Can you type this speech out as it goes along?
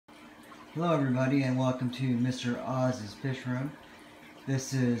Hello everybody and welcome to Mr. Oz's Fish Room.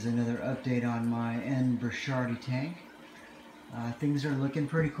 This is another update on my Brichardi tank. Things are looking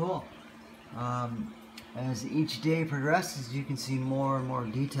pretty cool. As each day progresses, you can see more and more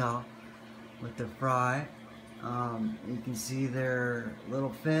detail with the fry. You can see their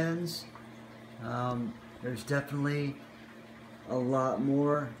little fins. There's definitely a lot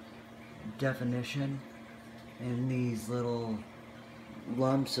more definition in these little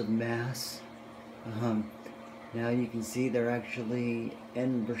lumps of mass. Now you can see they're actually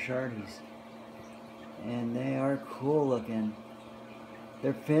Brichardis, and they are cool looking.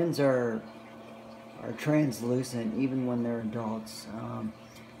 Their fins are translucent even when they're adults,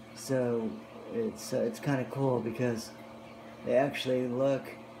 so it's kind of cool because they actually look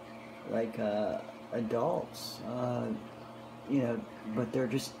like adults, but they're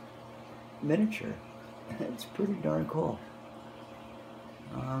just miniature. It's pretty darn cool.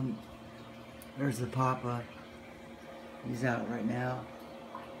 There's the papa. He's out right now,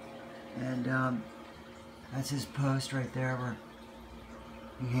 and that's his post right there where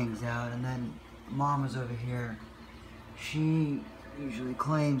he hangs out. And then mama's over here. She usually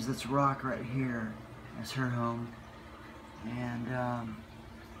claims this rock right here as her home, and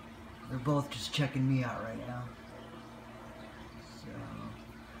they're both just checking me out right now.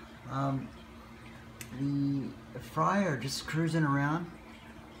 So the fry are just cruising around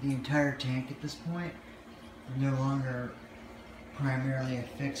the entire tank at this point. They're no longer primarily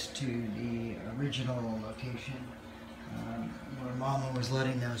affixed to the original location where Mama was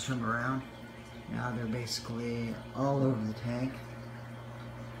letting them swim around. Now they're basically all over the tank.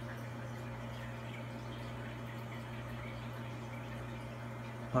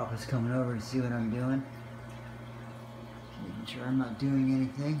 Papa's coming over to see what I'm doing, making sure I'm not doing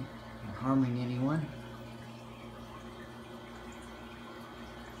anything or harming anyone.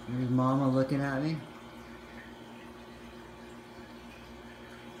 There's Mama looking at me.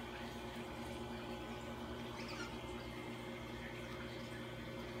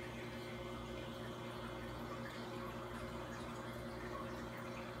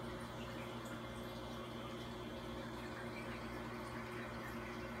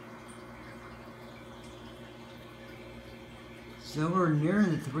 So we're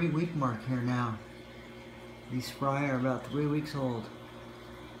nearing the 3-week mark here now. These fry are about 3 weeks old.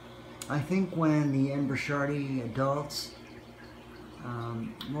 I think when the Brichardi adults,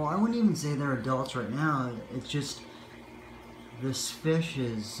 well, I wouldn't even say they're adults right now. It's just this fish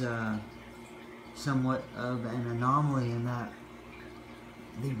is somewhat of an anomaly in that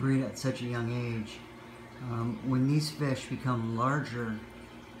they breed at such a young age. When these fish become larger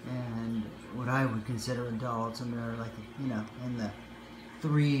and what I would consider adults, and they're like, in the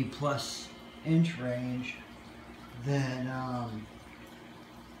 3+ inch range, then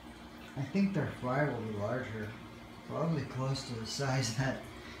I think their fry will be larger, probably close to the size that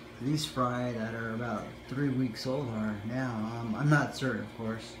these fry that are about 3 weeks old are now. I'm not certain, of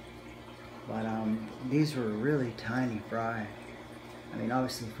course, but these were really tiny fry. I mean,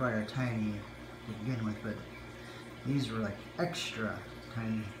 obviously fry are tiny to begin with, but these were like extra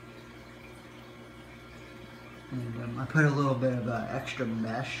tiny. And I put a little bit of extra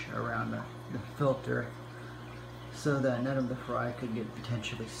mesh around the filter so that none of the fry could get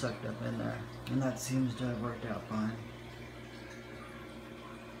potentially sucked up in there, and that seems to have worked out fine.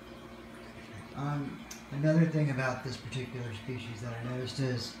 Another thing about this particular species that I noticed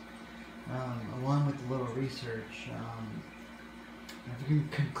is, along with the little research,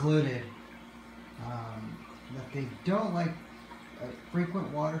 I've concluded that they don't like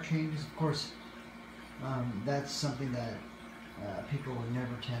frequent water changes. Of course, that's something that people would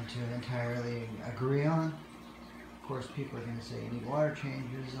never tend to entirely agree on. Of course, people are going to say you need water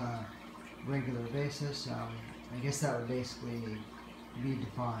changes on a regular basis. I guess that would basically be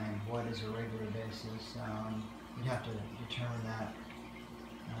defined. What is a regular basis? You'd have to determine that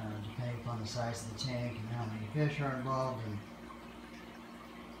depending upon the size of the tank and how many fish are involved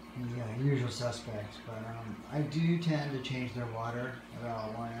and the usual suspects. But I do tend to change their water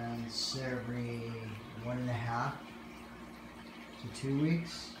about once every 1.5 to 2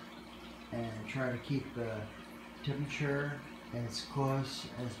 weeks, and try to keep the temperature as close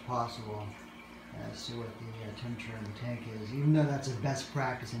as possible as to what the temperature in the tank is, even though that's a best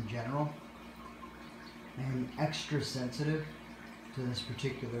practice in general. I'm extra sensitive to this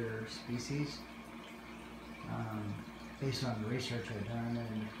particular species based on the research I've done,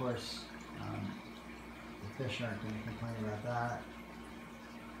 and of course the fish aren't going to complain about that.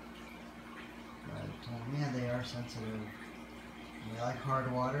 But yeah, they are sensitive. They like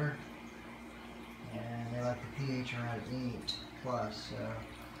hard water, and they like the pH around 8+. So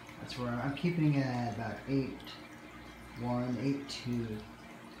That's where I'm keeping it at about 8.1, 8.2.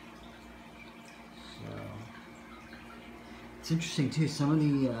 So it's interesting too. Some of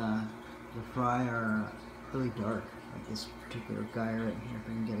the fry are really dark. Like this particular guy right here. If I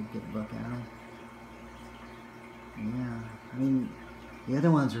can get a good look at him. Yeah, I mean the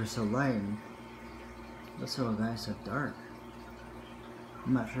other ones are so light, and this little guy's so dark.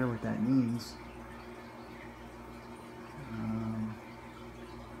 I'm not sure what that means.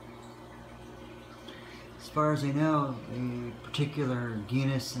 As far as I know, a particular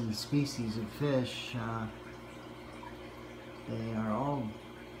genus and species of fish, they are all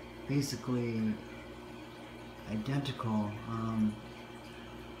basically identical.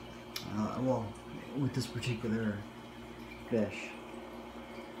 Well, with this particular fish.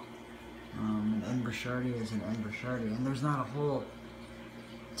 An Brichardi is an Brichardi, and there's not a whole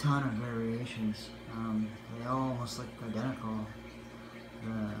ton of variations. They all almost look identical.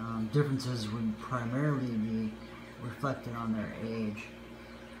 The differences would primarily be reflected on their age.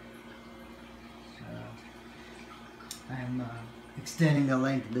 So, I'm extending the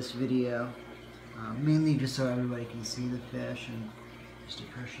length of this video, mainly just so everybody can see the fish and just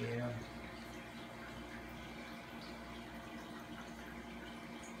appreciate them.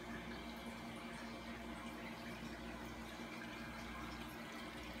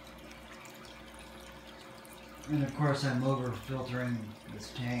 And of course I'm over filtering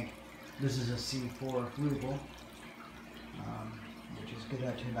this tank. This is a C4 flugel, which is good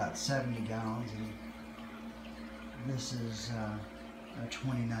up to about 70 gallons, and this is a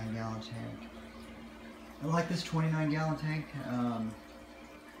 29-gallon tank. I like this 29-gallon tank.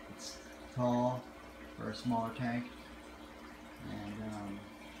 It's tall for a smaller tank, and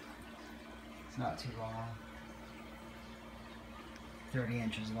it's not too long. 30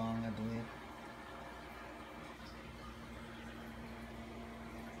 inches long, I believe.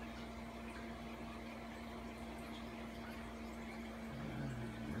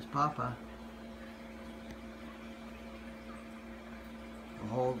 Papa. A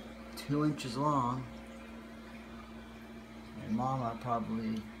whole 2 inches long. And Mama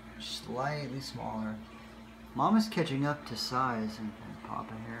probably slightly smaller. Mama's catching up to size and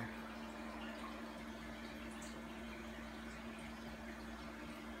Papa here.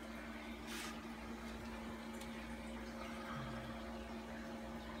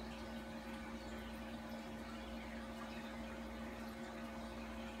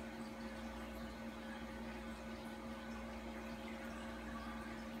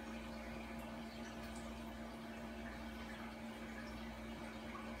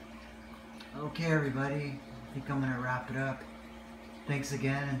 Okay, everybody, I think I'm going to wrap it up. Thanks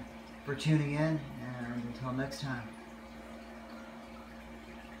again for tuning in, and until next time.